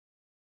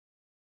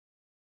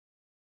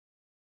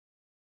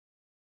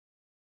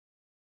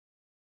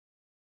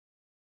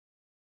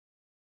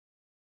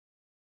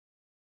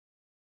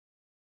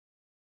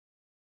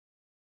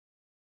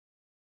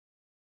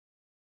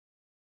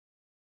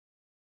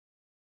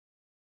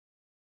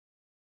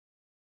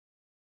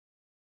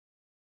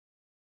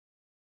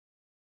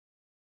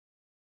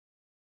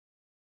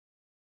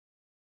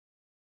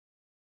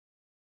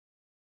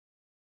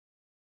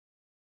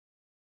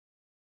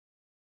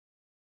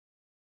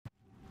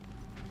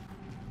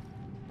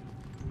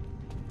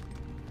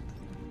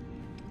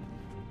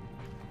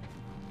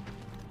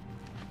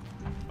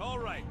All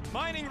right,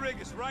 mining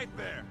rig is right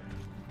there.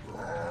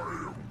 I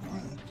am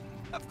Groot.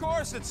 Of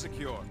course it's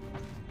secure.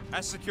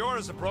 As secure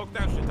as a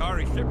broke-down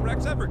Shatari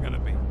shipwreck's ever gonna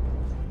be.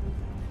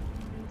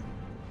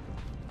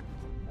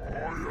 I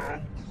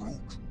am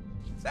Groot.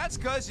 That's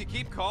cause you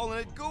keep calling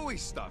it gooey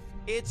stuff.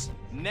 It's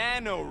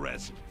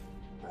nano-resin.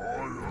 I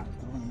am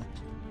Groot.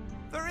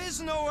 There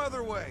is no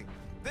other way.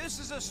 This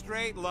is a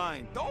straight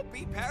line. Don't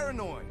be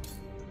paranoid.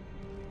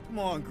 Come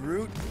on,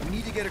 Groot. We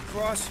need to get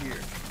across here.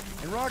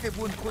 And Rocket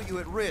wouldn't put you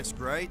at risk,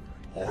 right?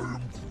 I am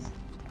Groot.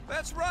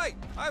 That's right.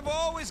 I've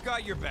always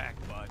got your back,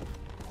 bud.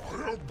 I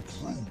am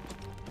Groot.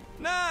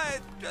 Nah,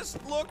 it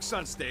just looks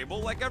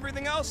unstable like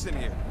everything else in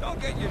here.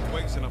 Don't get your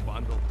twigs in a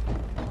bundle.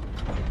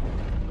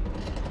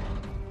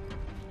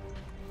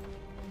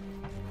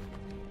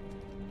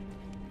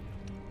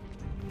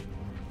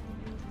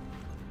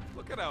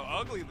 Look at how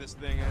ugly this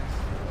thing is.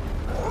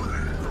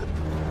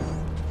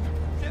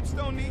 Ships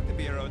don't need to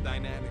be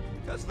aerodynamic,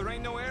 because there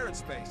ain't no air in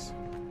space.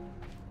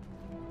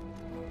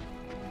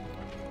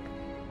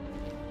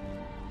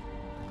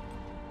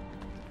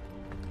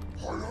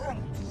 I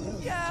am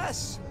Groot.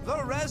 Yes!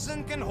 The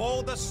resin can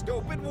hold a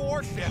stupid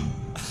warship.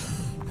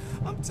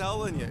 I'm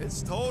telling you,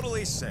 it's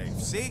totally safe.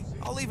 See?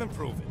 I'll even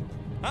prove it.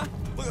 Huh?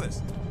 Look at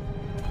this.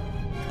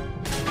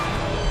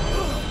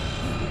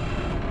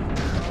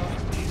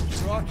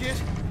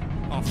 Rocket?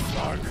 Oh,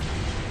 fuck.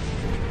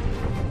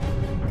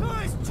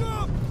 Guys,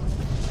 jump!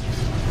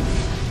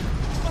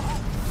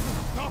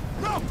 No!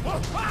 No!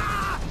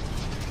 Ah!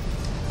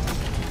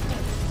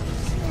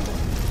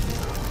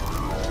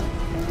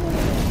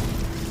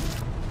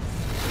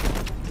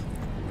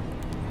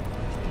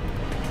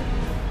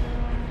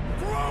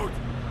 Groot!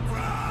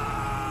 Groot!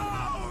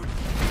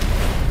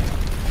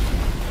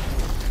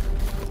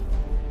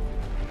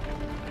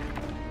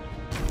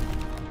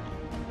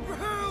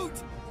 Groot!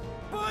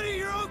 Buddy,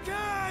 you're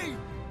okay!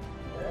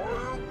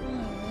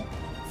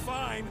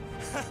 Fine.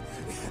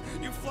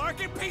 You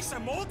flarkin' piece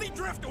of moldy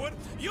driftwood,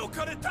 you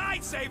could have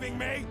died saving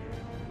me!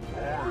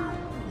 I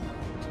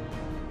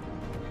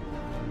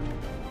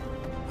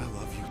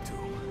love you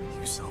too,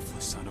 you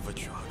selfless son of a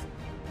truck.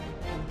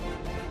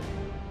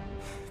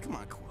 Come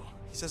on, Quill.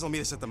 He says he'll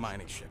meet us at the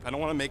mining ship. I don't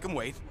want to make him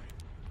wait.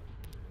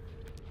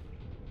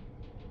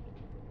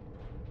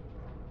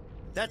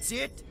 That's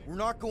it? We're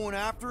not going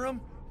after him?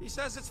 He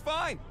says it's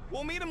fine.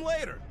 We'll meet him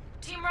later.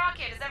 Team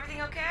Rocket, is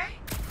everything okay?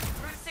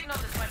 Root signal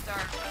just went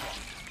dark.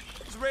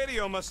 His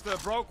radio must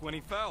have broke when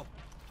he fell.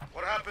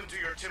 What happened to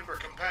your timber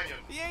companion?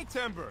 He ain't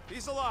Timber.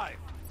 He's alive.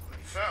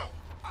 He fell.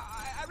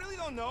 I really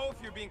don't know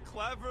if you're being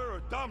clever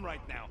or dumb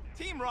right now.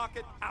 Team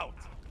Rocket, out.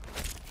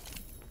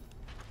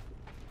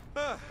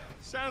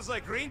 Sounds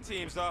like Green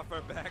Team's off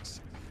our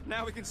backs.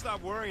 Now we can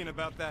stop worrying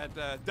about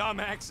that dumb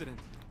accident.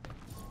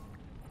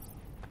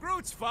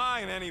 Groot's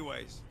fine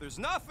anyways. There's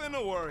nothing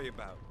to worry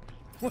about.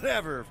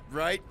 Whatever,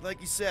 right?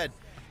 Like you said,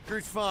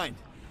 Groot's fine.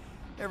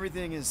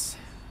 Everything is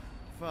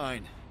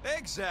fine.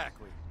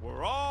 Exactly.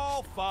 We're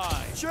all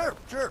fine. Sure,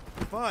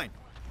 fine.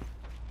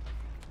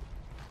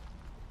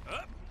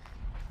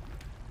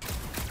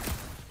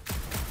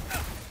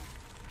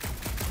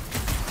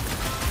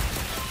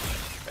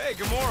 Hey,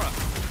 Gamora.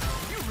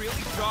 Did you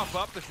really chop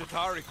up the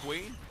Shatari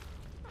Queen?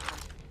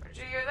 Where'd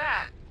you hear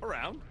that?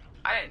 Around.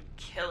 I didn't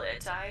kill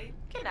it, I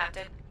kidnapped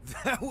it.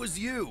 That was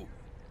you.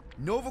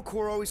 Nova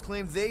Corps always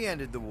claimed they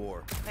ended the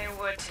war. They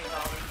would take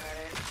all the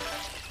credit.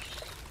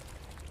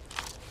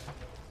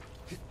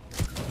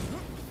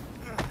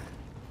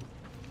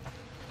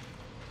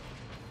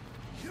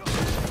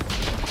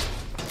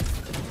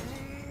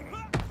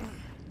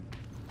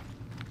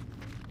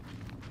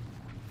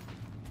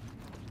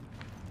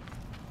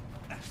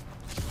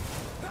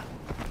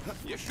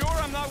 You sure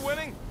I'm not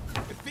winning?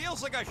 It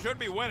feels like I should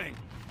be winning.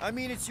 I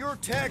mean, it's your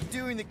tech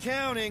doing the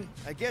counting.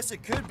 I guess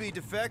it could be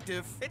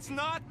defective. It's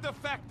not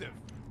defective.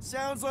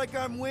 Sounds like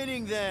I'm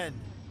winning then.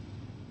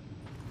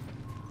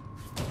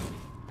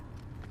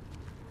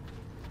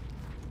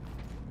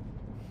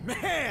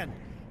 Man,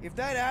 if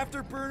that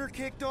afterburner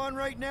kicked on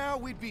right now,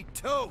 we'd be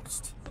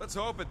toast. Let's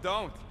hope it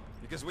don't,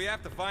 because we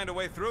have to find a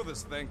way through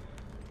this thing.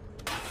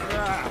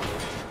 Crap.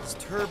 This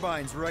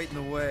turbine's right in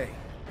the way.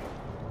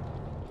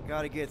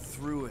 Gotta get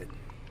through it.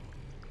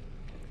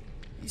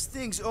 These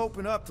things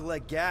open up to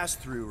let gas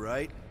through,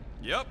 right?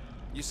 Yep.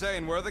 You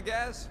saying we're the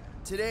gas?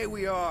 Today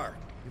we are,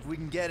 if we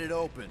can get it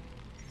open.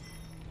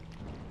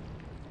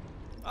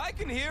 I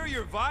can hear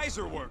your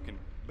visor working.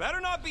 Better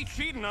not be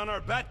cheating on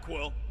our bet,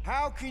 Quill.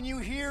 How can you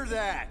hear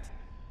that?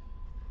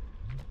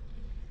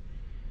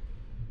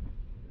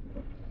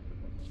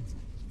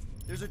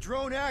 There's a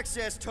drone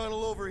access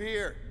tunnel over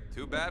here.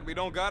 Too bad we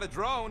don't got a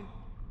drone.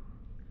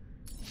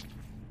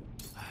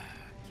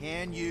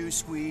 Can you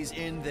squeeze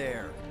in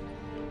there?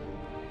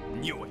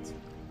 Knew it.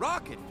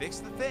 Rocket, fix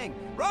the thing.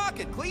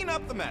 Rocket, clean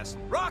up the mess.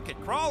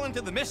 Rocket, crawl into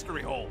the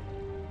mystery hole.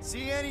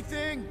 See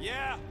anything?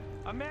 Yeah,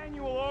 a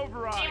manual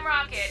override. Team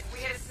Rocket, we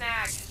hit a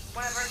snag.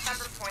 One of our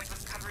temper points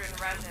was covered in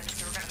resin,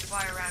 so we're gonna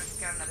fly around to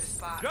scout another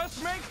spot.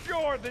 Just make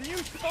sure the new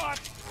spot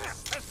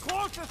as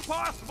close as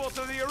possible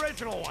to the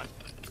original one.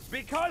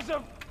 Because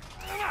of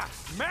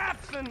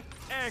Maps and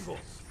angles.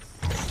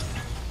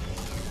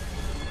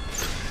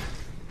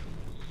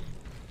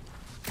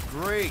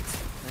 Great.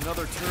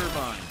 Another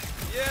turbine.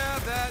 Yeah,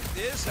 that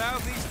is how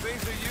these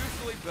things are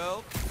usually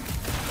built.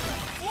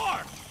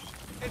 Floor!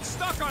 It's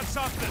stuck on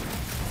something!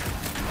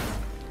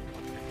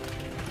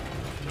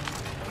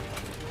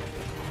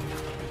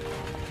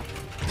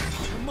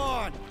 Come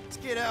on, let's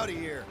get out of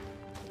here.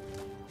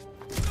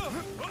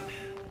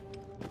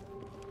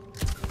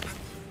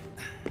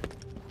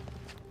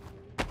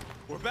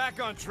 We're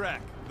back on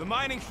track. The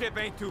mining ship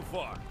ain't too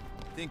far.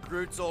 Think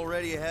Groot's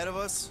already ahead of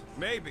us?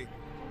 Maybe.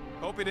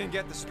 Hope he didn't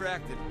get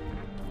distracted.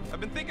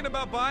 I've been thinking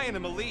about buying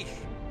him a leash.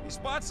 He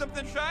spots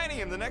something shiny,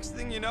 and the next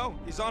thing you know,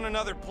 he's on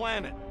another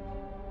planet.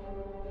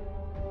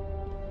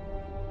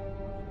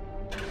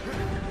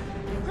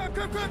 Grab,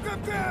 grab, grab,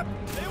 grab, grab!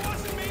 It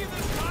wasn't me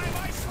this time,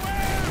 I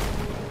swear!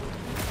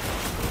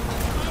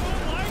 I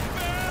don't like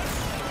this!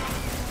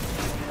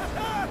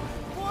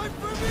 One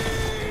for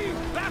me!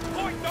 That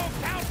point don't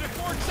count if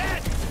we're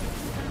dead!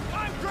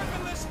 I'm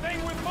gripping this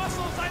thing with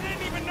muscles I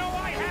didn't even know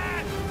I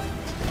had!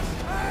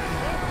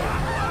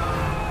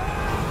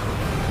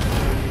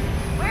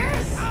 Where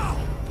is... Ow!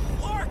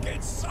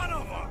 Larkin, son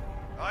of a...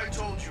 I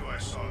told you I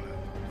saw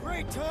that.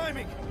 Great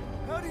timing!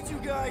 How did you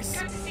guys...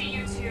 Good to see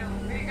you two.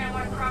 But you're gonna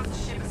want to cross the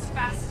ship as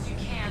fast as you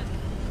can.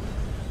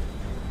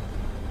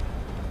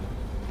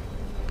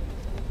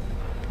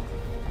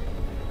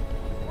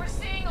 We're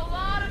seeing a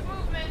lot of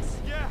movement.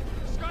 Yeah,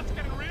 Scott's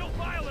getting real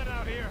violent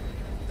out here.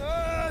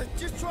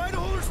 Just try to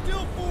hold her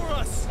still for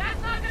us!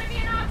 That's not gonna be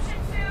an option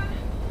soon.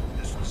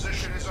 This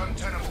position is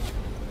untenable.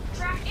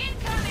 Track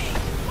incoming!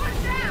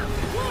 Watch out!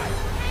 What?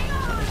 Hang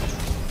on!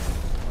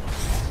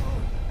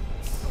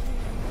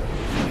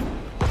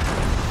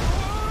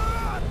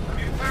 Have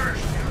you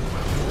perished here,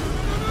 Will?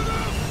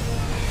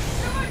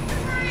 Too much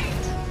debris!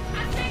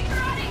 I'm taking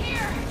her out of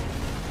here!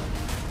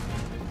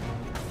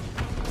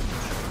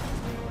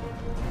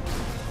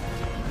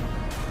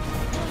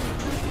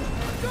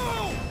 Go!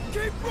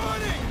 Keep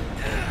running!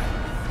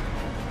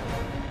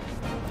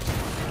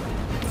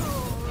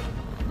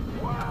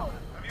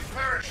 Have you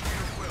perished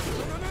here, Will?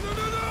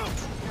 No!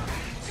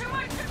 Too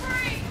much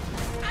debris!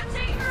 I'm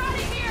taking her out of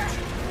here!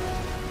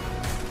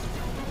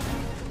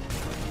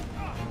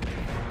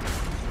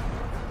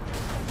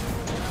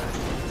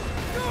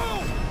 Go!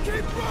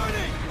 Keep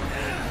running!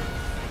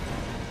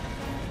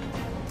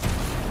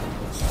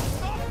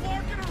 Stop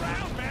larking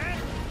around, man!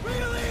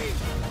 Really?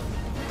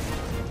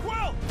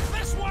 Quill,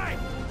 this way!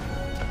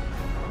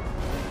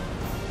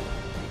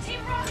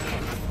 Team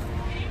Rocket!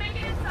 Can you make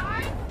it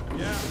inside?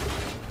 Yeah,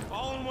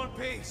 all in one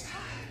piece.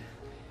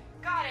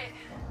 Got it.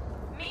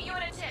 Meet you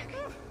in a tick.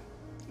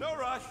 No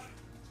rush.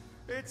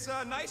 It's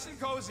nice and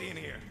cozy in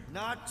here.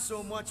 Not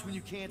so much when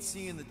you can't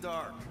see in the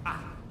dark. I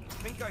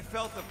think I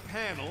felt a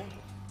panel.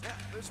 Yeah,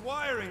 there's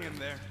wiring in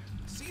there.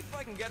 See if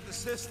I can get the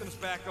systems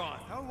back on.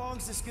 How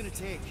long's this gonna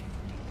take?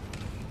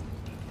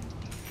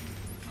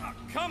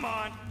 Come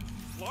on!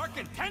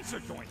 Larkin tensor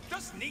joint,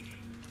 just neat.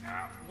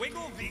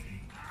 Wiggle the...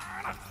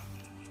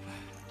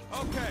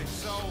 Okay,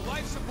 so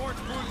life support's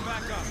booting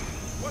back up.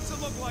 What's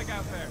it look like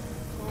out there?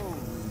 Oh,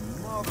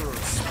 mother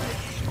of smoke.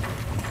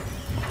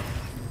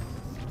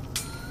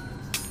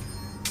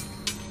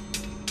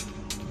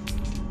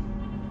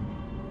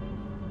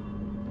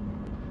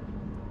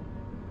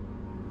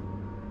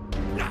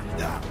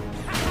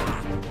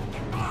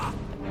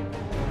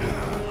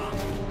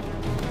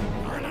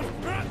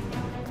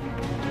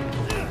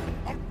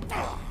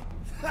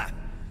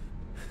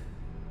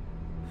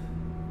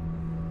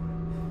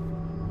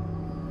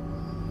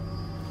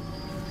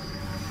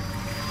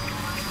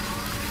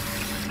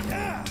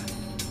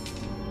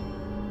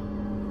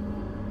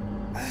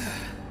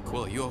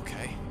 Quill, you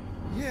okay?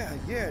 Yeah,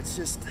 it's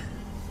just...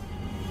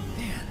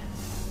 Man.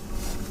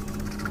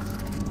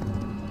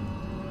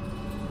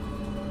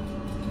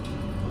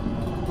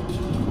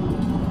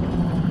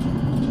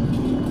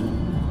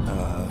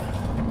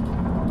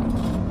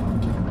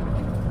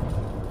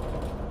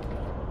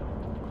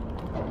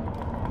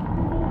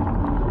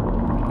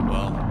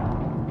 Well,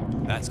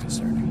 that's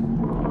concerning.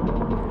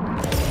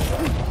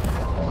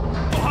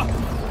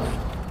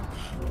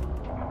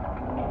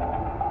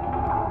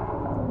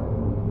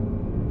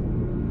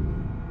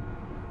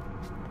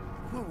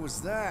 What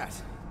was that?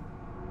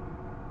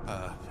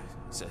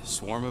 It's a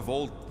swarm of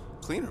old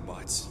cleaner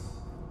bots.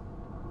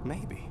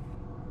 Maybe.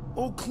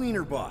 Old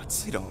cleaner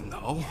bots. I don't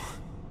know.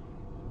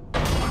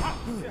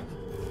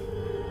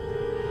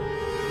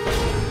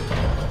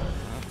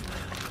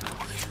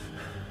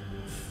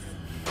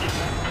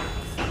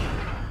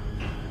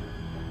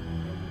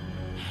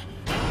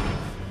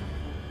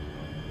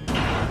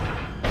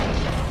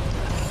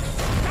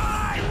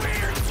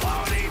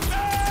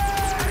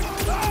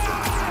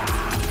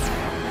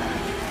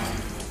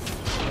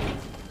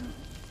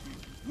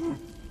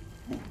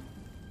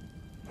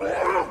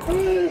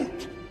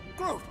 Groot!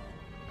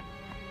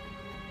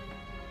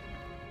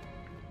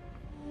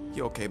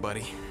 You okay,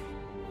 buddy?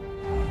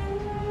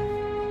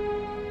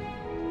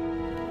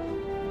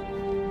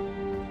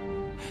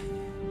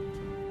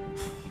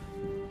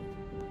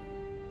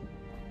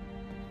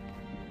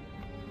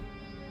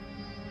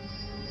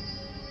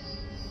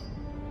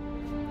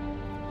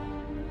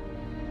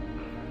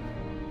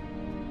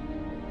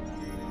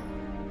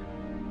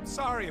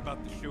 Sorry about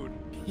the shooting.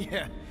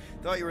 Yeah,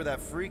 thought you were that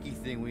freaky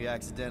thing we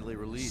accidentally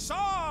released.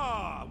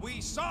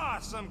 We saw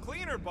some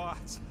cleaner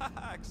bots,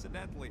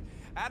 accidentally,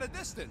 at a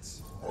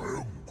distance. I am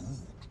Groot.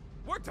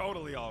 We're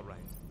totally all right.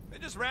 They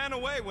just ran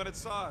away when it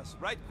saw us,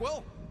 right,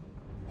 Quill?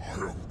 I am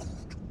Groot.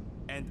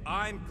 And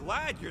I'm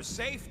glad you're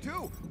safe,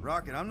 too.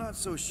 Rocket, I'm not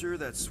so sure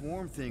that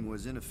swarm thing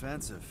was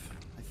inoffensive.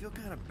 I feel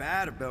kind of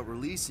bad about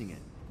releasing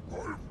it. I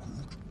am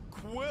Groot.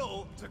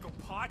 Quill took a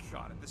pot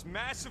shot at this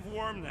massive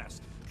worm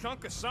nest.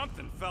 Chunk of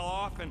something fell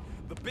off, and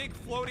the big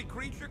floaty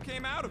creature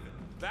came out of it.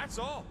 That's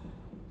all.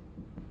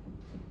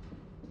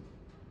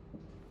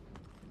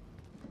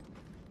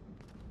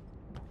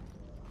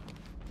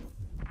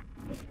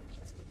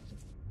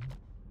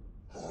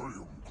 I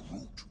am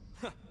Groot.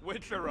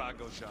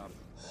 Witcherago job.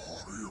 I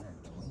am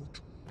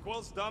Groot.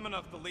 Quill's dumb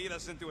enough to lead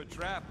us into a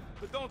trap,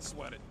 but don't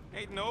sweat it.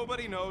 Ain't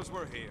nobody knows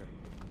we're here.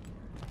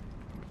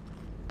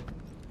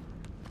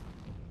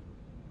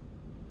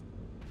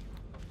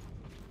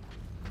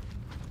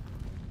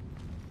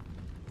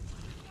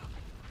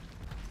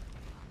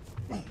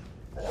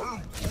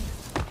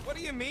 What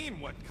do you mean,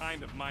 what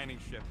kind of mining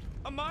ship?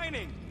 A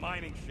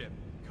mining ship.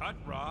 Cut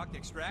rock,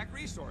 extract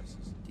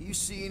resources. Do you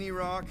see any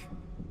rock?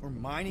 Or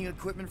mining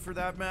equipment for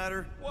that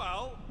matter?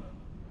 Well,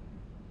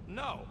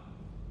 no.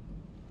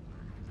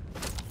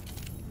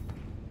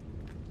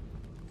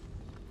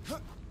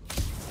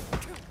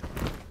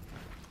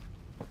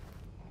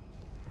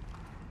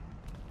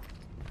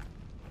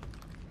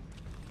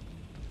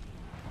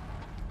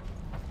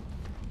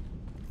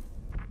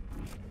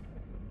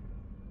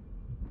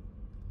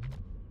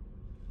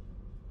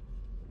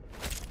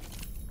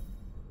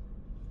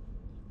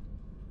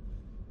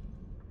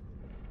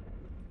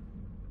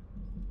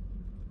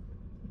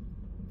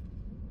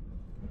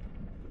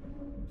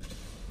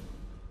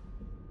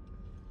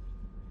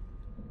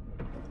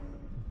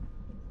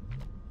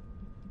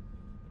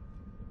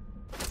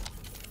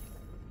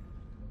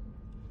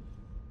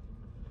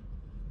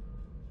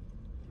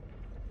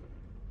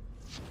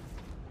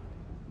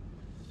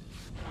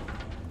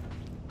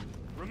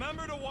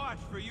 Remember to watch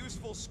for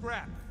useful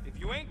scrap. If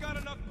you ain't got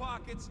enough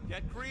pockets,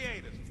 get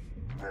creative.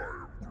 I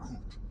am Groot.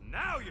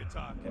 Now you're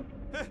talking.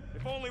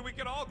 If only we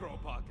could all grow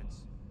pockets.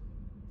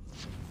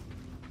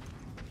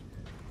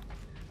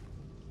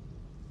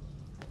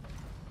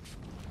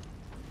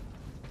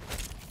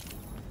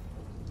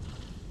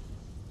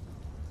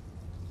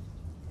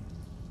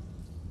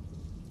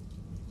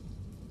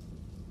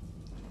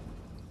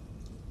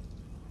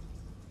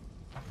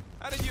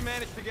 How did you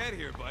manage to get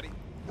here, buddy?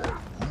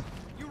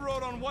 You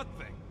rode on what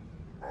thing?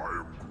 I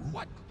am Groot.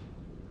 What?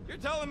 You're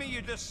telling me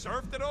you just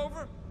surfed it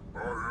over?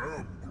 I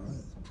am Groot.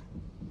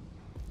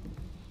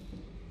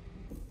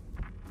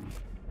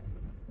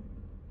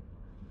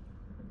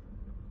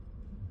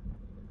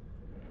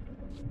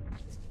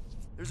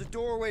 There's a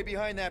doorway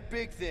behind that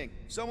big thing.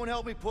 Someone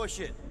help me push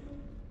it.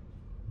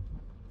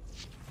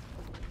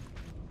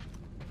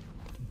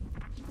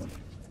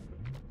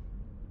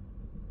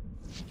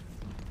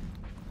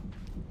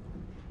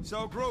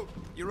 So, Groot,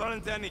 you run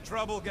into any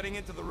trouble getting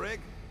into the rig?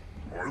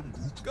 I'm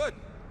Groot. Good.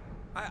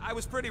 I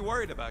was pretty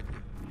worried about you.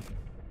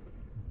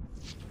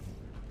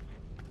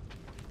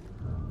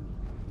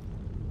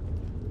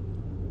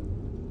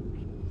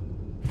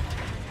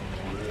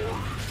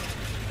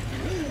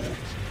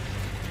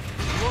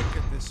 Look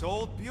at this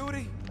old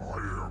beauty. I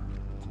am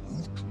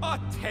Groot. A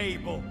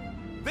table.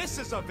 This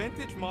is a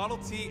vintage Model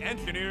T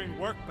engineering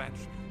workbench.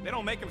 They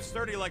don't make them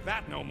sturdy like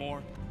that no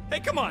more. Hey,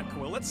 come on,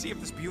 Quill. Let's see if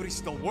this beauty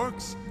still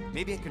works.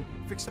 Maybe I can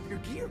fix up your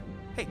gear.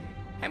 Hey,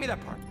 hand me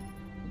that part.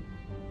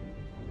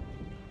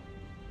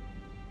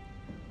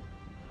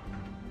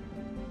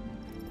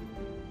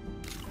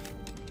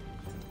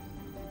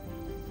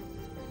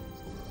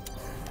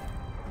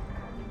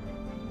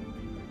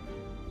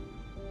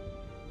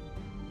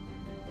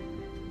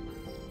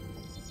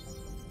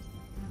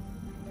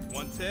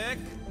 One tick.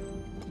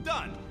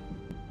 Done.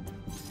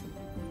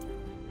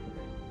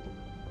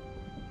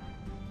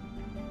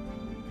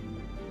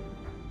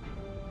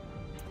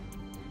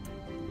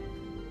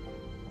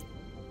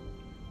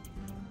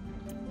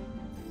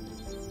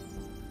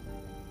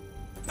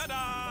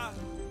 Ta-da!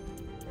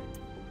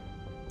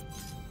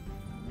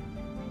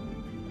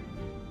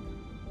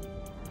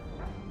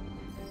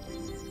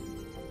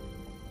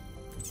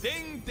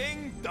 Ding,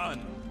 ding,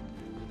 done.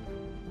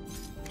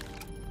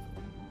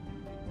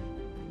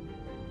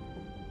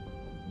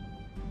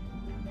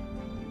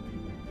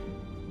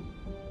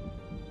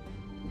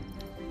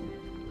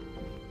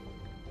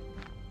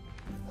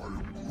 I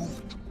am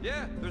Groot.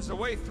 Yeah, there's a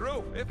way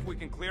through, if we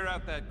can clear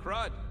out that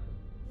crud.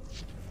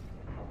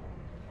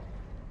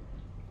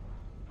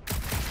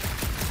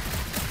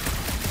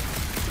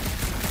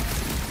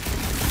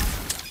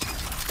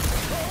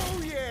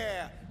 Oh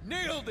yeah!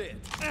 Nailed it!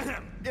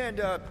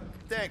 And,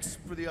 thanks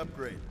for the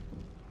upgrade.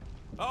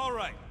 All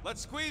right,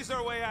 let's squeeze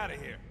our way out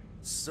of here.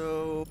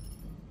 So...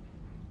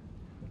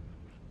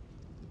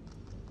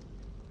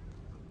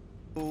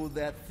 Oh,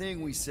 that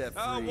thing we set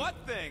free. What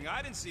thing?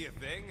 I didn't see a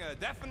thing.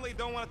 Definitely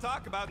don't want to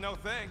talk about no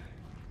thing.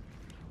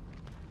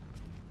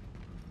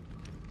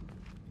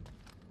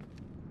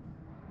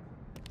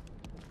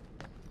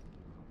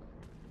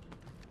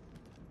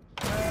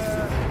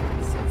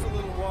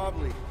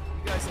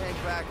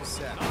 back a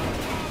sec.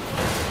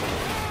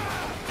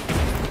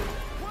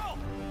 Well,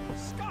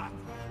 Scott!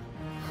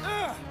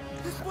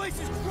 This place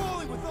is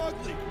crawling with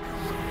ugly!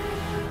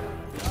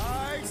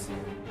 Guys!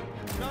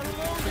 Not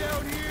alone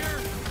down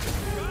here!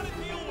 Gotta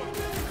deal with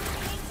it!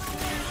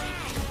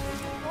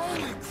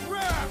 Holy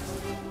crap!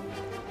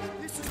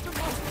 This is the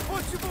most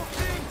punchable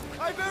thing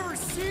I've ever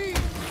seen!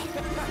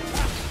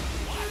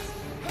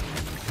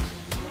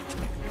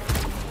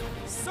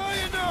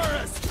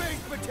 Sayonara,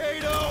 space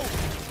potato!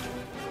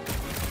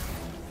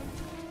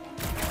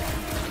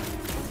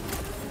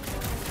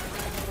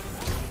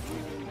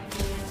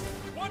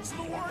 What's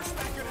the worst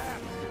that could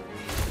happen?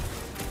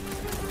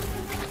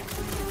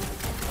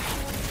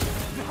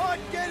 Not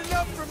getting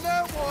up from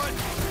that one!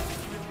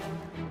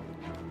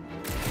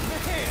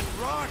 Man,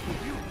 Rocky,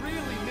 you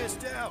really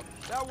missed out.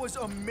 That was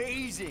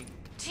amazing.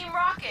 Team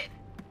Rocket!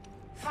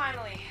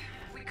 Finally.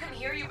 We couldn't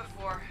hear you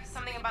before.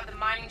 Something about the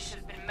mining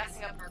ship's been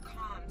messing up our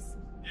comms.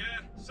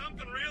 Yeah,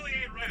 something really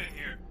ain't right in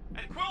here.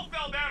 And Quill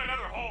fell down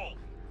another hole.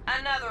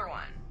 Another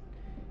one.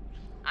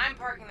 I'm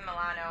parking the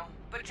Milano,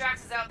 but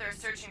Drax is out there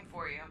searching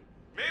for you.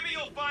 Maybe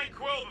you'll find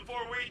Quill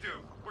before we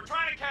do. We're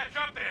trying to catch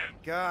up to him.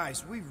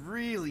 Guys, we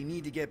really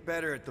need to get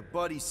better at the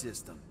buddy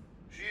system.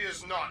 She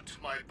is not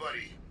my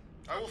buddy.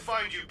 I will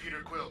find you,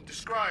 Peter Quill.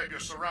 Describe your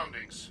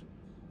surroundings.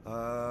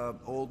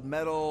 Old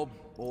metal,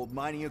 old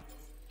mining...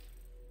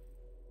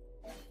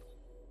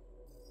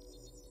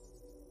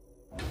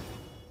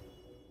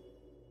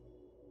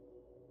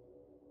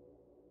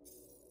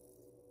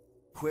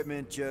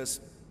 equipment,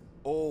 just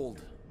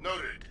old.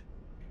 Noted.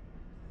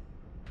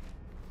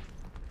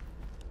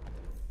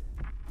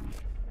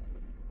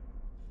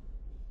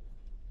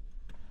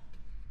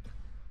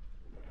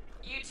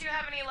 You two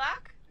have any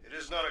luck? It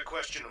is not a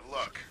question of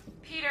luck.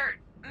 Peter,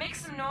 make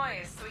some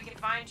noise so we can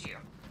find you.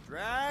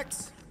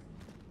 Drax?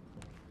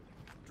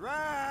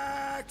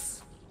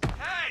 Drax!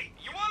 Hey,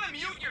 you want to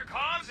mute your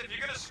comms if you're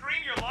gonna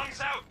scream your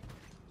lungs out?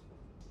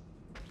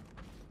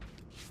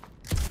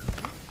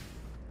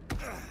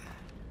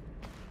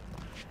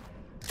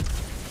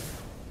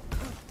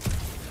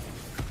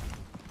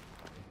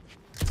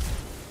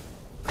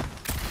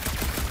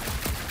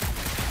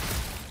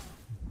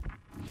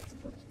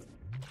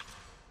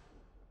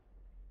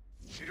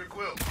 Peter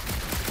Quill,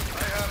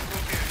 I have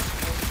located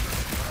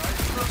but I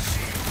do not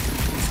see you.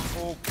 This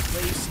whole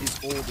place is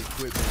old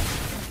equipment.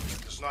 It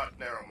does not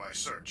narrow my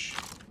search.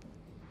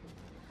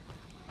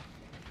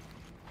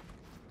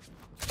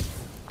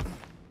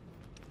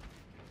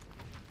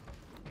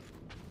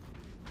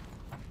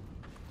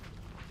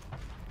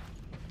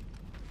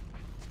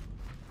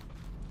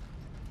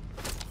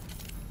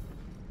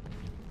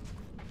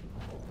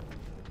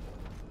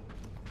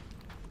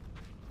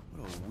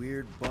 What a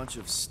weird bunch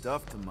of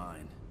stuff to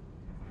mine.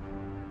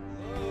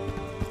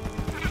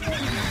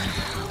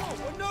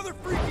 Oh, another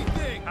freaky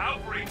thing! How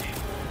freaky?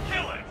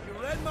 Kill it! You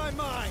read my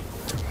mind!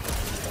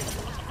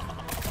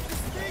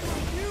 This thing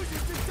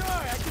refuses to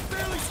die! I can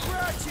barely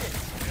scratch it!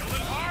 Kill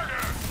it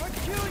harder! I'm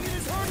killing it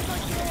as hard as I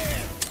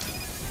can!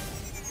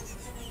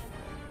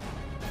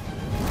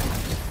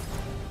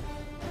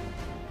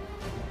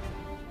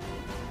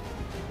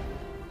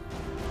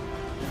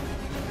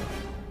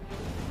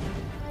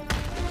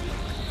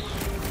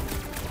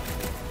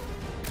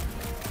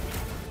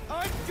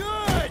 I'm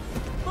good!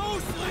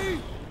 Mostly!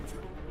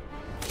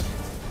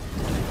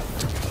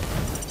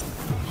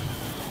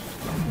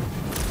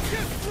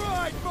 Get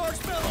fried,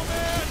 Marshmallow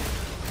Man!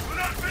 Do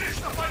not finish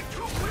the fight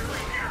too quickly,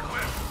 Peter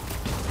Quill!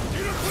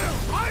 Peter Quill,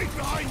 hide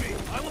behind me!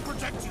 I will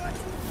protect you!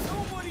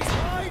 Nobody's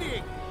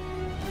hiding!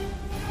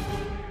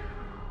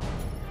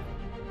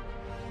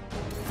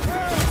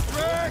 Help,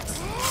 Rex!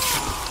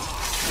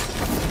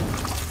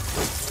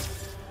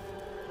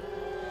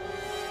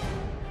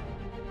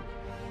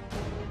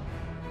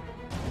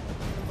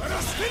 Let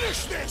us finish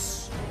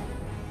this!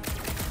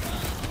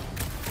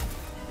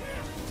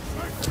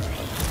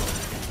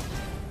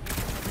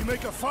 We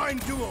make a fine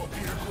duo,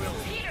 Peter Quill.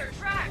 Peter,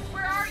 Drax,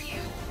 where are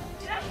you?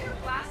 Did I hear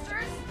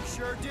blasters?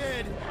 Sure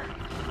did.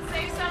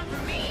 Save some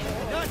for me.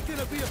 Not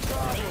gonna be a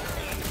problem.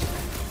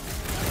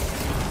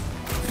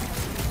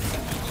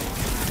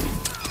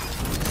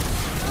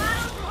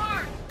 Milano's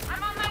hard.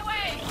 I'm on my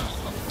way.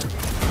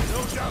 No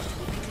doubt you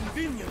will be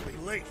conveniently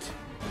late.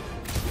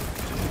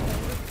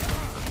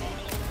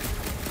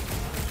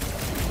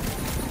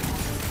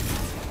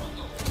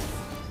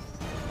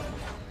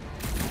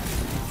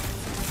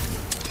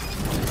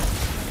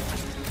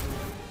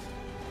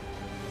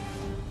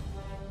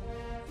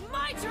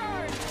 My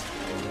turn.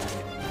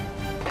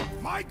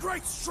 My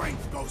great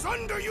strength goes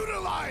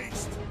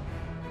underutilized!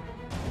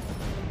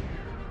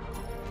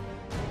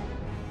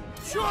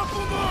 Chop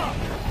him up!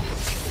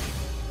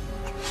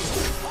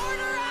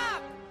 Order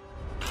up.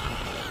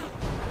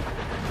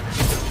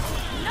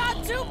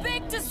 Not too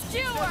big to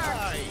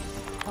skewer.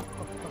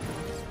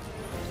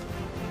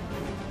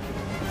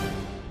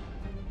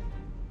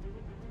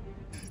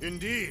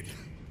 Indeed.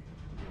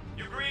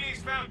 You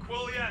greenies found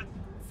Quill yet?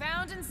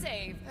 Found and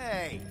saved.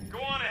 Hey, Go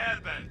on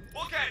ahead then.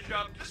 We'll catch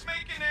up. Just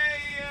making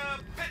a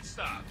pit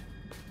stop.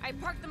 I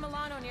parked the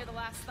Milano near the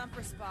last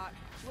thumper spot.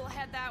 We'll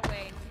head that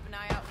way and keep an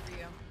eye out for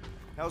you.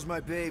 How's my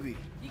baby?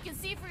 You can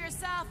see for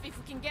yourself if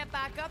we can get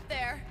back up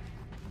there.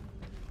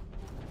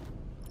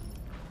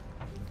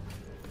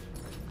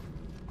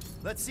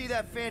 Let's see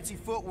that fancy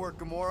footwork,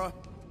 Gamora.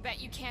 Bet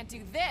you can't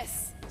do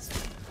this.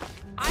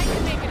 I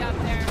can make it up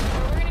there,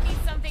 but we're gonna need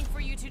something for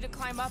you two to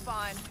climb up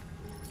on.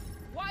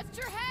 Watch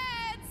your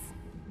heads!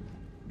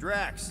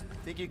 Drax,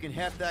 think you can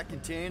heft that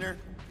container?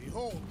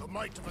 Behold the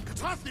might of a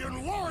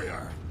Catathian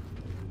warrior!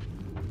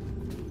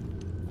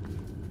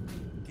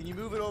 Can you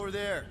move it over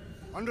there?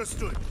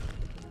 Understood.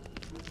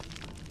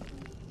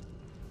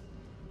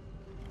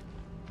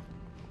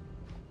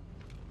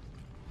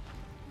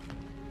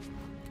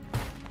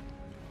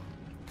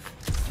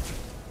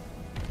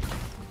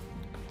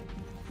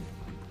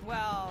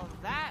 Well,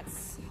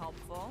 that's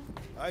helpful.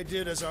 I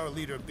did as our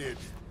leader bid.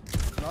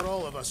 Not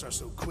all of us are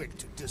so quick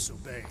to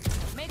disobey.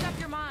 Make up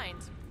your mind.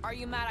 Are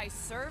you mad I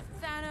served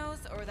Thanos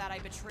or that I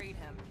betrayed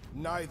him?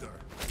 Neither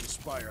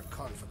inspire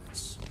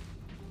confidence.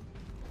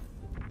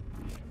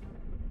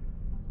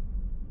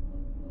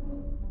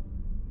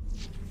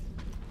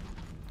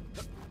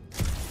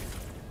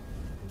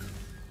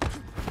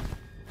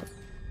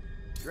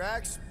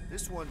 Drax,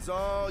 this one's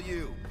all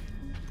you.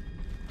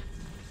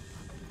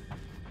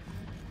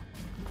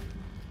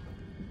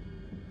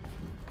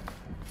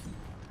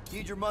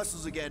 Need your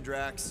muscles again,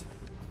 Drax.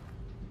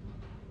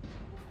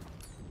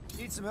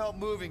 Need some help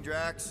moving,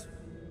 Drax.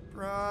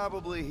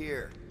 Probably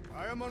here.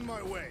 I am on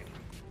my way.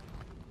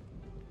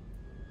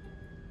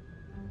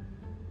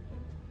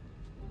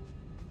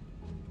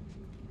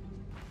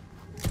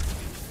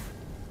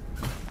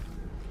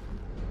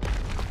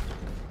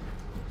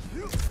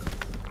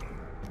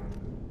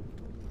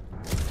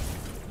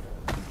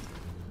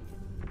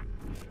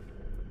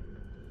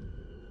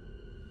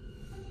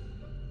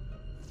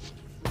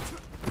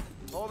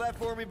 Hold that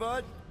for me,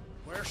 bud.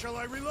 Where shall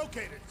I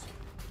relocate it?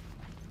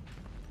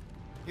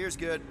 Here's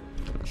good.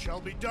 It shall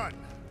be done.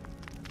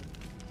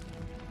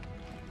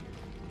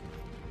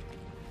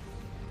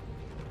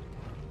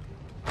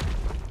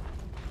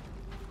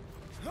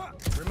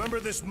 Remember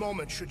this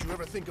moment should you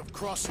ever think of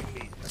crossing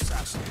me,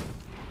 assassin.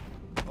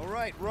 All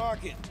right,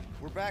 Rocket.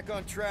 We're back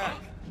on track.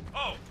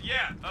 Oh,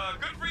 yeah,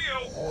 good for you.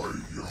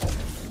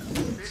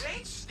 It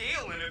ain't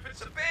stealing if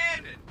it's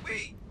abandoned.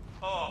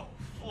 Oh,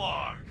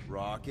 Flark.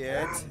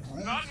 Rocket.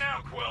 Not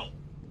now, Quill.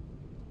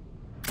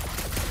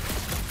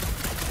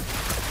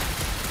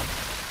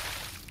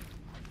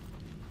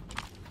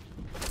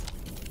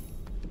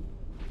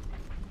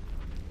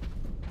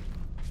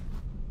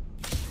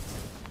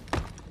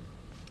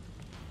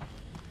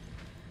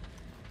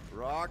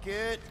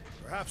 Rocket.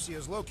 Perhaps he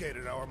has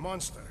located our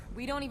monster.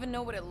 We don't even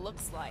know what it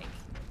looks like.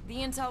 The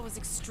intel was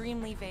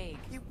extremely vague.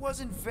 It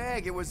wasn't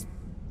vague, it was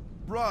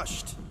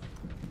rushed.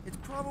 It's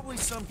probably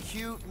some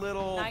cute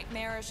little...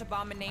 Nightmarish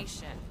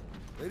abomination.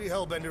 Lady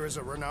Hellbender is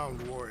a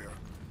renowned warrior.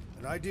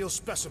 An ideal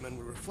specimen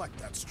would reflect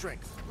that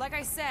strength. Like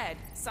I said,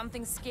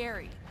 something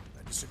scary.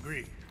 I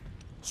disagree.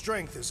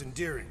 Strength is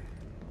endearing.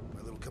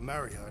 My little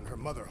Camarria and her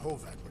mother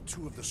Hovat were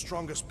two of the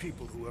strongest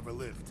people who ever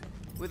lived.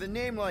 With a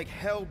name like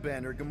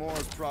Hellbender,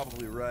 Gamora's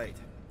probably right.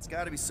 It's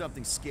gotta be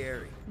something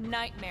scary.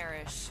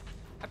 Nightmarish.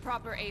 A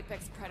proper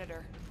apex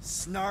predator.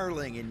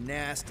 Snarling and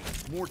nasty.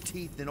 More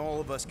teeth than all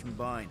of us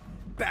combined.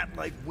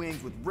 Bat-like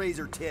wings with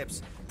razor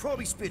tips.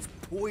 Probably spits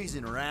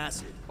poison or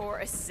acid.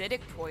 Or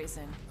acidic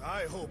poison.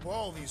 I hope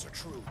all these are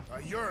true. I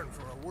yearn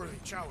for a worthy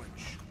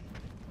challenge.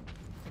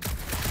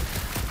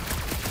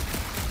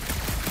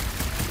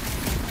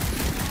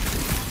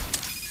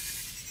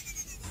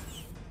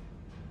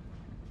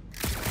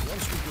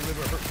 Once we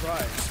deliver her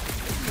prize,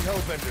 Lady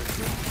Hellbender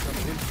could become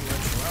an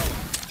influential ally.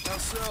 How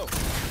so?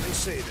 They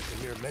say that the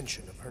mere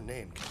mention of her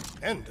name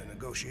can end a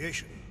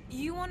negotiation.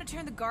 You want to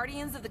turn the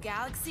Guardians of the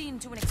Galaxy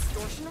into an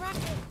extortion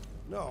racket?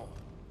 No.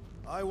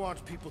 I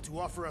want people to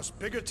offer us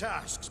bigger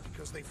tasks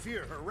because they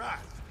fear her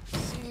wrath.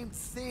 Same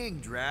thing,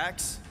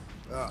 Drax.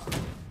 Ah.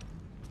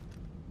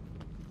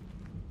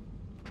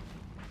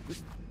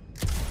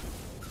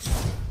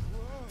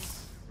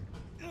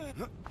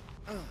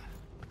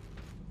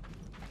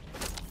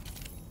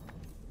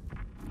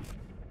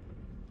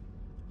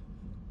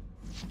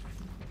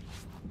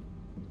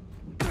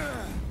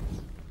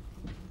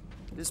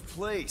 This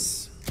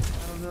place,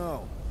 I don't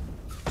know.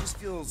 It just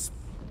feels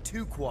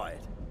too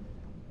quiet.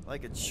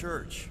 Like a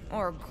church.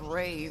 Or a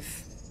grave.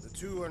 The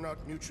two are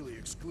not mutually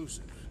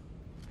exclusive.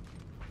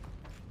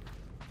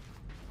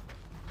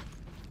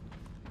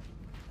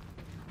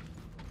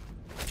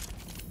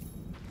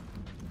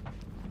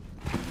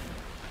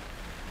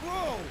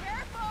 Whoa!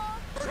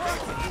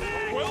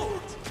 Well,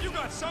 you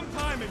got some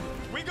time and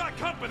we got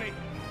company.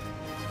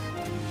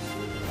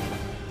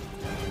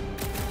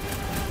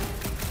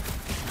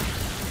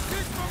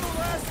 This from the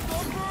last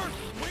number?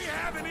 We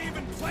haven't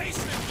even placed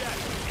it yet.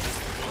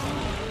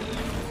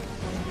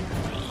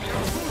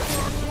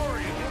 Our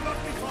glory will not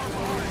be far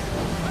behind.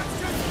 Let's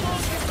just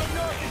focus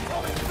enough and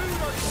probably food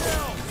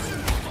ourselves!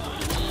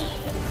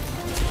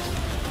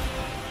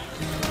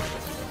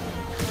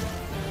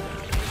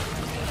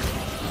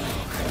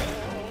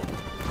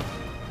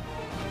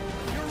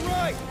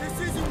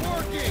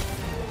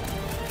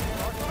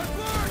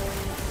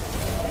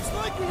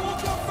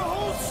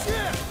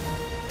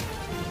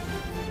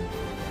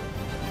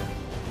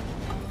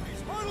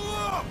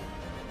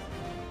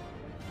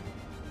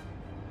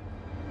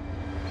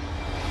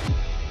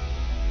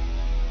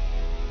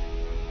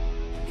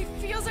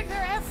 feels like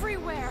they're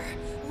everywhere,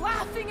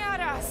 laughing at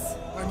us.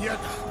 And yet,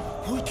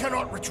 we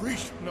cannot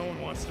retreat. No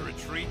one wants to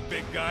retreat,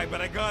 big guy,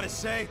 but I gotta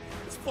say,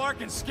 it's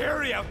flarkin'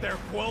 scary out there,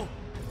 Quill.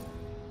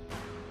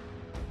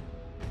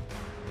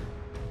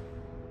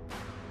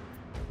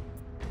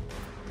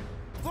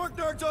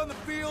 Flarknard's on the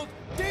field,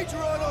 danger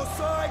on all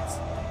sides.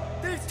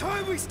 Then it's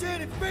time we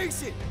stand and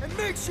face it, and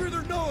make sure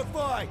they're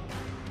nullified.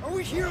 Are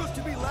we heroes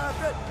to be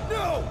laughed at?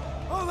 No!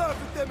 I'll laugh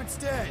at them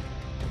instead.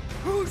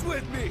 Who's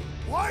with me?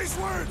 Wise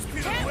words,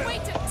 Peter Can't Quill.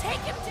 wait to take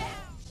him down!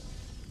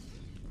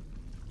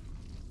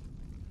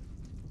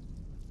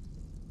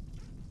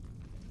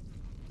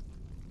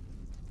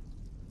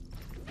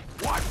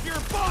 Watch your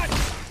butt!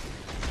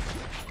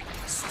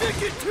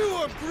 Stick it to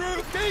him,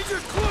 Groot! Danger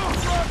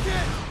close,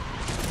 Rocket!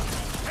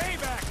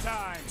 Payback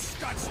time,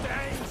 scut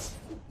stains!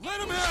 Let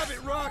him have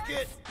it,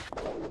 Rocket!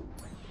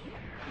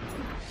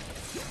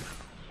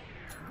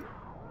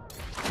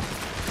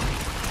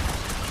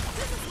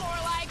 This is more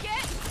like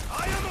it!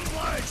 I am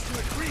obliged to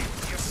agree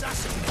with the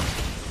assassin.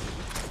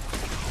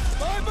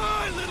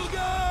 Bye-bye, little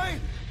guy!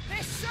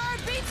 This sure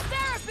beats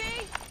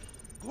therapy!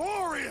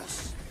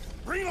 Glorious!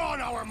 Bring on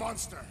our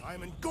monster. I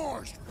am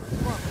engorged.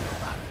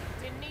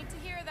 Didn't need to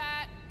hear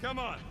that. Come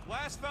on,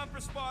 last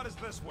thumper spot is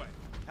this way.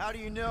 How do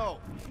you know?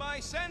 My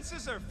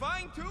senses are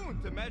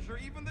fine-tuned to measure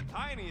even the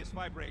tiniest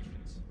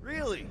vibrations.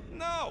 Really?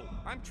 No,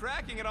 I'm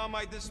tracking it on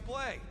my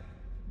display.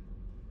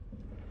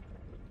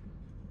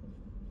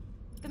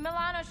 The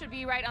Milano should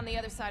be right on the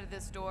other side of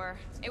this door.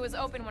 It was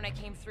open when I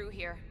came through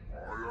here.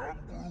 I am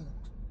Groot.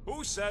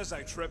 Who says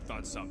I tripped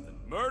on something?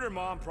 Murder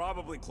Mom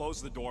probably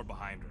closed the door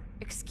behind her.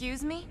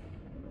 Excuse me?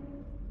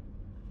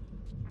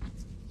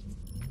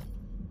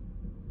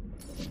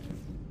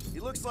 He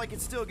looks like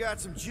it's still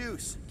got some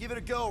juice. Give it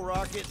a go,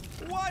 Rocket.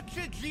 Watch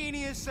a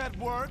genius at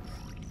work.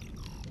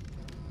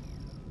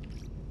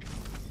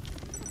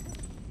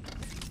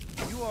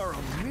 You are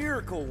a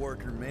miracle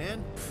worker,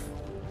 man.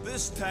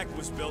 This tech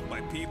was built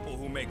by people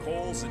who make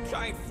holes in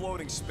giant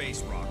floating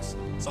space rocks.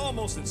 It's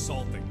almost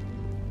insulting.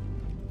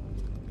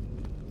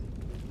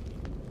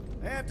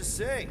 I have to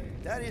say,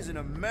 that is an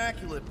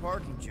immaculate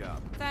parking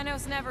job.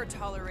 Thanos never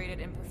tolerated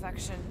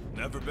imperfection.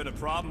 Never been a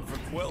problem for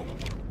Quill.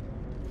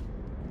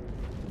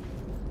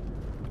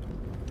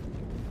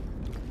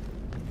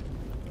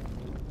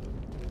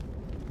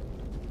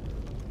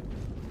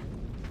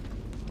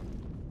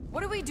 What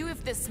do we do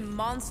if this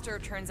monster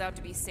turns out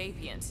to be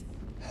sapient?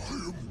 I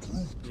am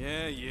Groot.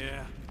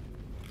 Yeah.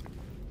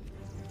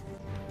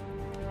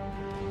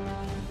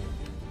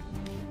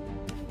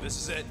 This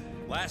is it.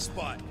 Last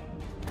spot.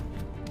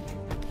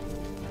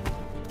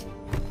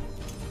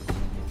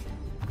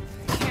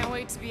 Can't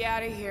wait to be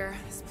out of here.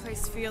 This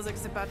place feels like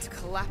it's about to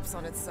collapse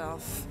on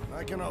itself.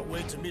 I cannot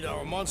wait to meet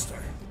our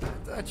monster. I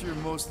thought you were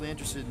mostly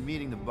interested in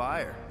meeting the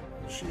buyer.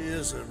 She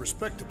is a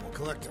respectable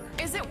collector.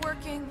 Is it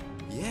working?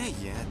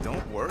 Yeah,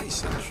 don't worry,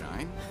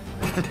 sunshine.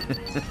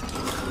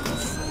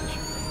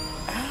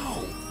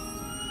 Ow!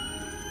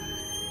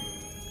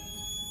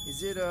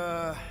 Is it,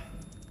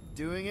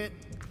 doing it?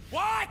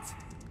 What?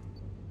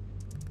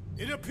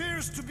 It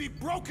appears to be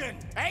broken.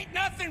 Ain't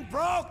nothing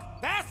broke!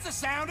 That's the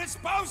sound it's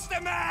supposed to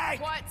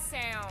make! What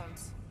sound?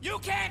 You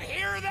can't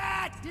hear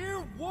that! Hear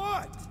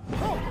what?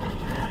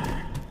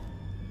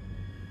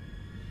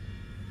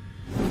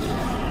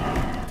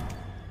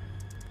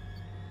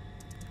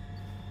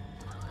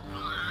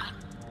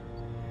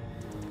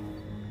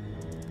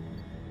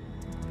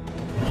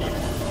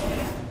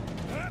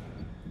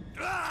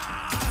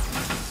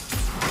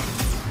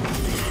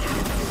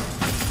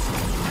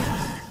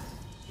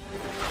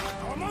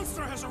 Our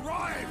monster has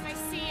arrived. I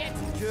see it.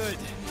 Good.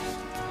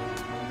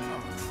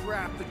 Oh,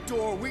 crap, the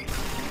door,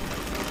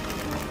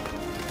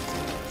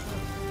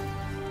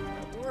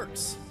 That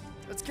works.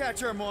 Let's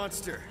catch our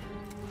monster.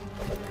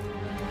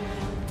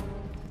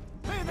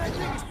 Man, that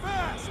thing is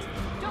fast!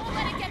 Don't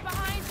let it get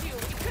behind you.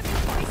 It could be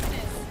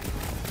poisonous.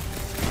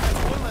 That's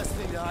one less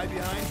thing to hide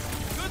behind.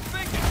 Good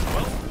thinking,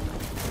 Quill.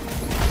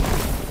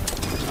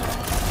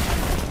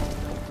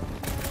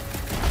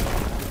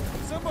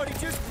 Somebody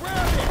just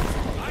grab it!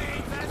 I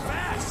ain't that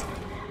fast!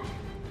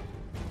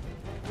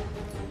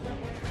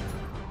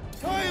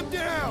 Tie him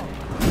down!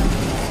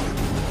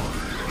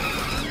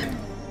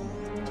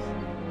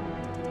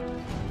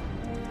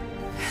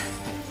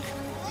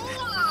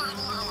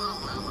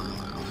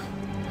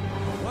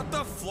 What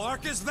the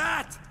flark is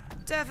that?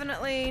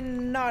 Definitely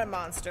not a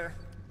monster.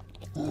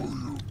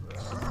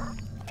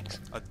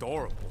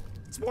 Adorable.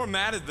 It's more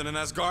matted than an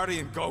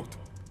Asgardian goat.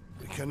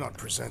 We cannot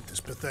present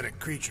this pathetic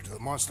creature to the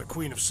monster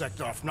queen of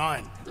Sector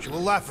 9. She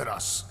will laugh at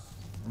us.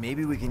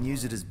 Maybe we can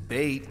use it as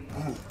bait.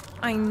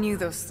 I knew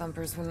those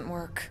thumpers wouldn't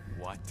work.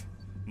 What?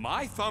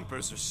 My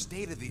thumpers are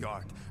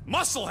state-of-the-art.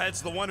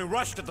 Musclehead's the one who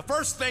rushed at the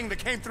first thing that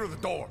came through the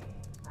door.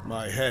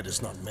 My head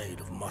is not made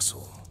of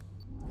muscle.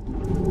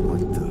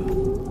 What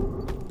the?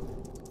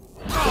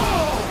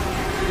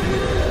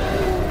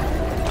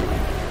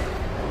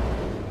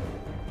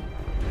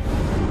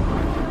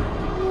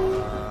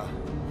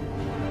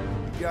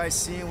 You guys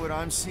seeing what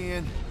I'm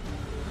seeing?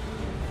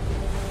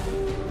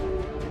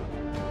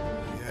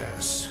 Yes.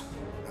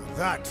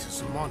 That is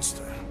a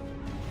monster.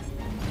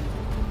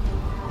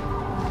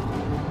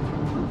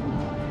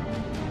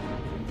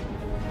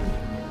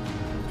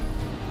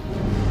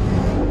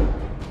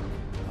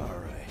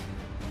 Alright.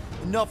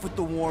 Enough with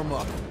the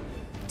warm-up.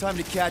 Time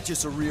to catch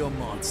us a real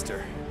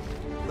monster.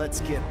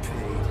 Let's get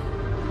paid.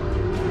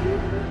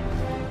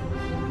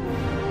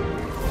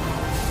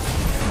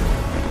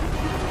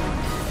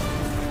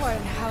 What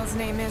in hell's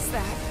name is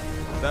that?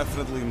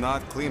 Definitely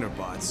not cleaner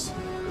bots.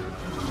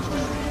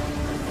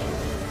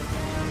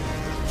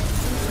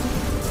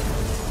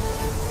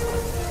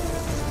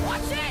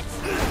 Watch it!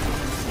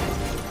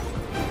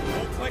 The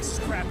whole place is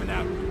crapping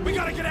out. We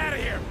gotta get out of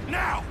here,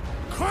 now!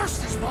 Curse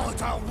this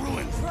volatile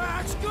ruin!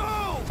 Let's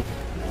go!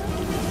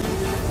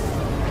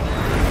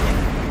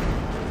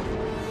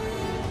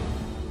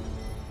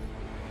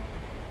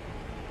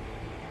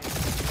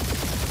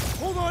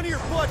 Hold on to your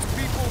butts,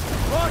 people!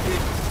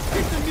 Rocket,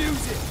 hit the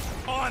music!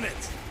 On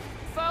it!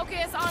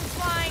 Focus on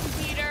flying,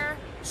 Peter.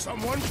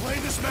 Someone play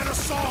this man a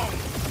song!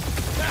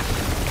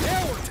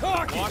 Now we're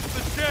talking! Watch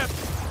the ship!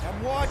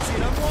 I'm watching!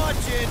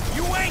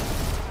 You ain't!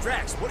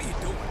 Drax, what are you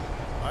doing?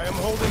 I am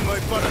holding my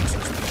buttocks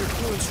as Peter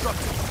Quill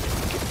instructed.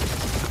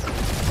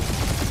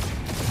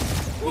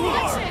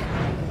 Watch it!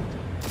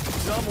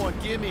 Someone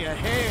give me a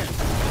hand.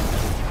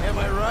 Am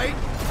I right?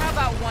 How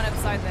about one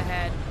upside the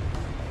head?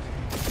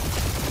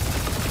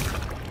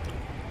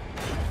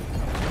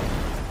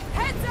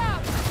 Heads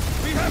up!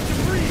 We have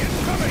debris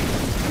incoming!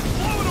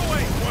 Blow it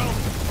away, Quill!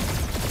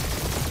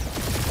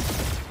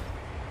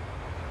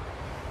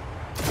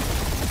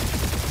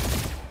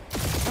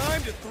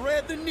 Time to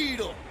thread the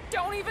needle.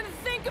 Don't even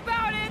think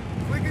about it!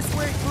 Quickest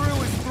way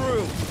through is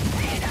through.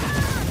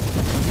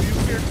 You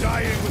fear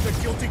dying with a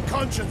guilty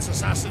conscience,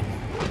 assassin.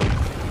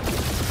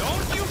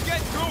 Don't you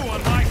get through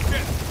on my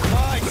ship!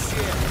 My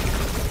shit.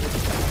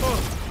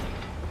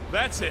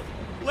 That's it.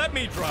 Let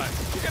me drive.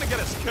 You're gonna get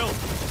us killed.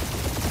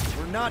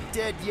 We're not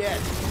dead yet.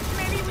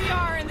 Maybe we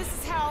are, and this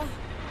is hell.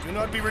 Do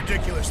not be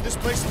ridiculous. This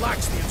place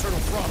lacks the eternal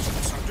frost of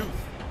Sardu.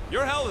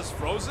 Your hell is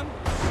frozen?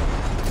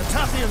 The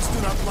Tathians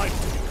do not like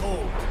to be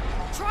cold.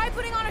 Try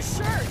putting on a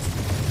shirt.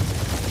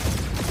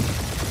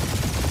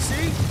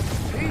 See?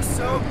 He's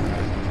so...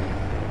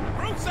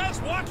 Brute says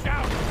watch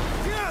out!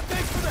 Yeah,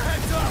 thanks for the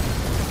heads up.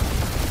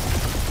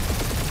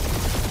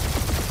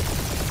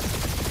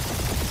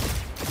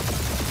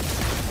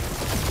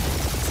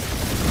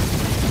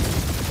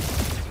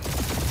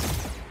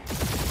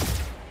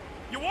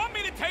 You want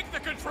me to take the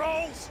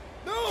controls?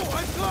 No,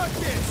 I've got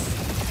this.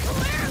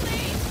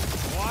 Clearly!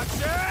 Watch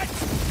it!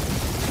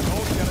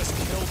 Don't get us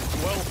killed,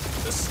 Quill.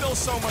 There's still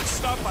so much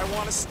stuff I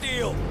want to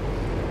steal.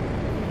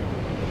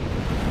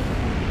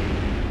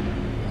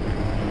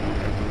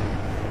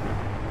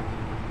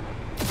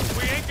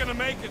 We ain't gonna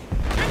make it.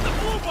 Hit the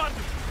blue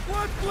button!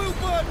 What blue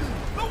button?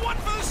 The one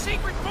for the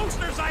secret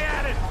boosters I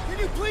added! Can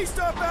you please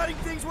stop adding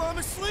things while I'm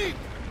asleep?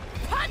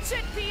 Punch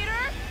it,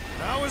 Peter!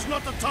 Now is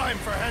not the time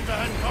for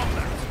hand-to-hand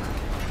combat.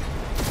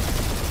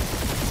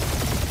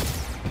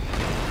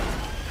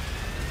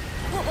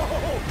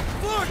 Oh,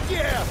 fuck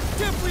yeah!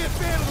 Definitely a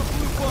fan of the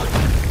blue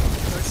button.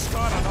 Good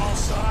start on all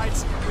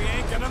sides. We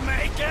ain't gonna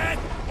make it!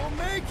 We'll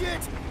make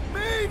it!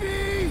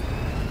 Maybe!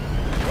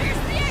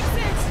 Here's the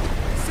exit!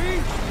 See?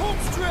 Home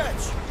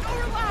stretch!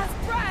 Our last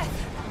breath!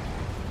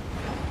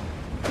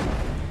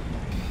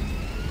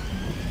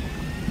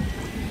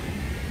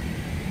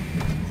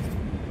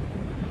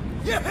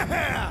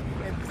 Yeah!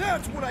 And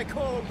that's what I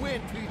call a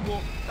win,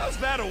 people! How's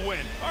that a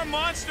win? Our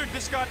monster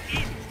just got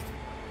eaten.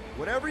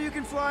 Whatever you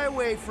can fly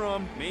away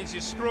from. Means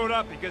you screwed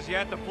up because you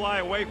had to fly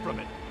away from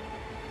it.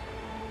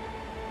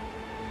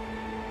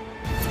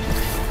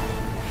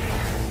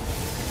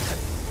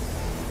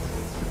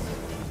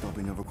 Don't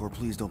be Nova Corps,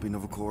 please don't be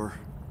Nova Corps.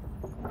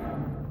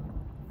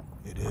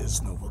 It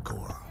is Nova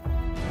Corps.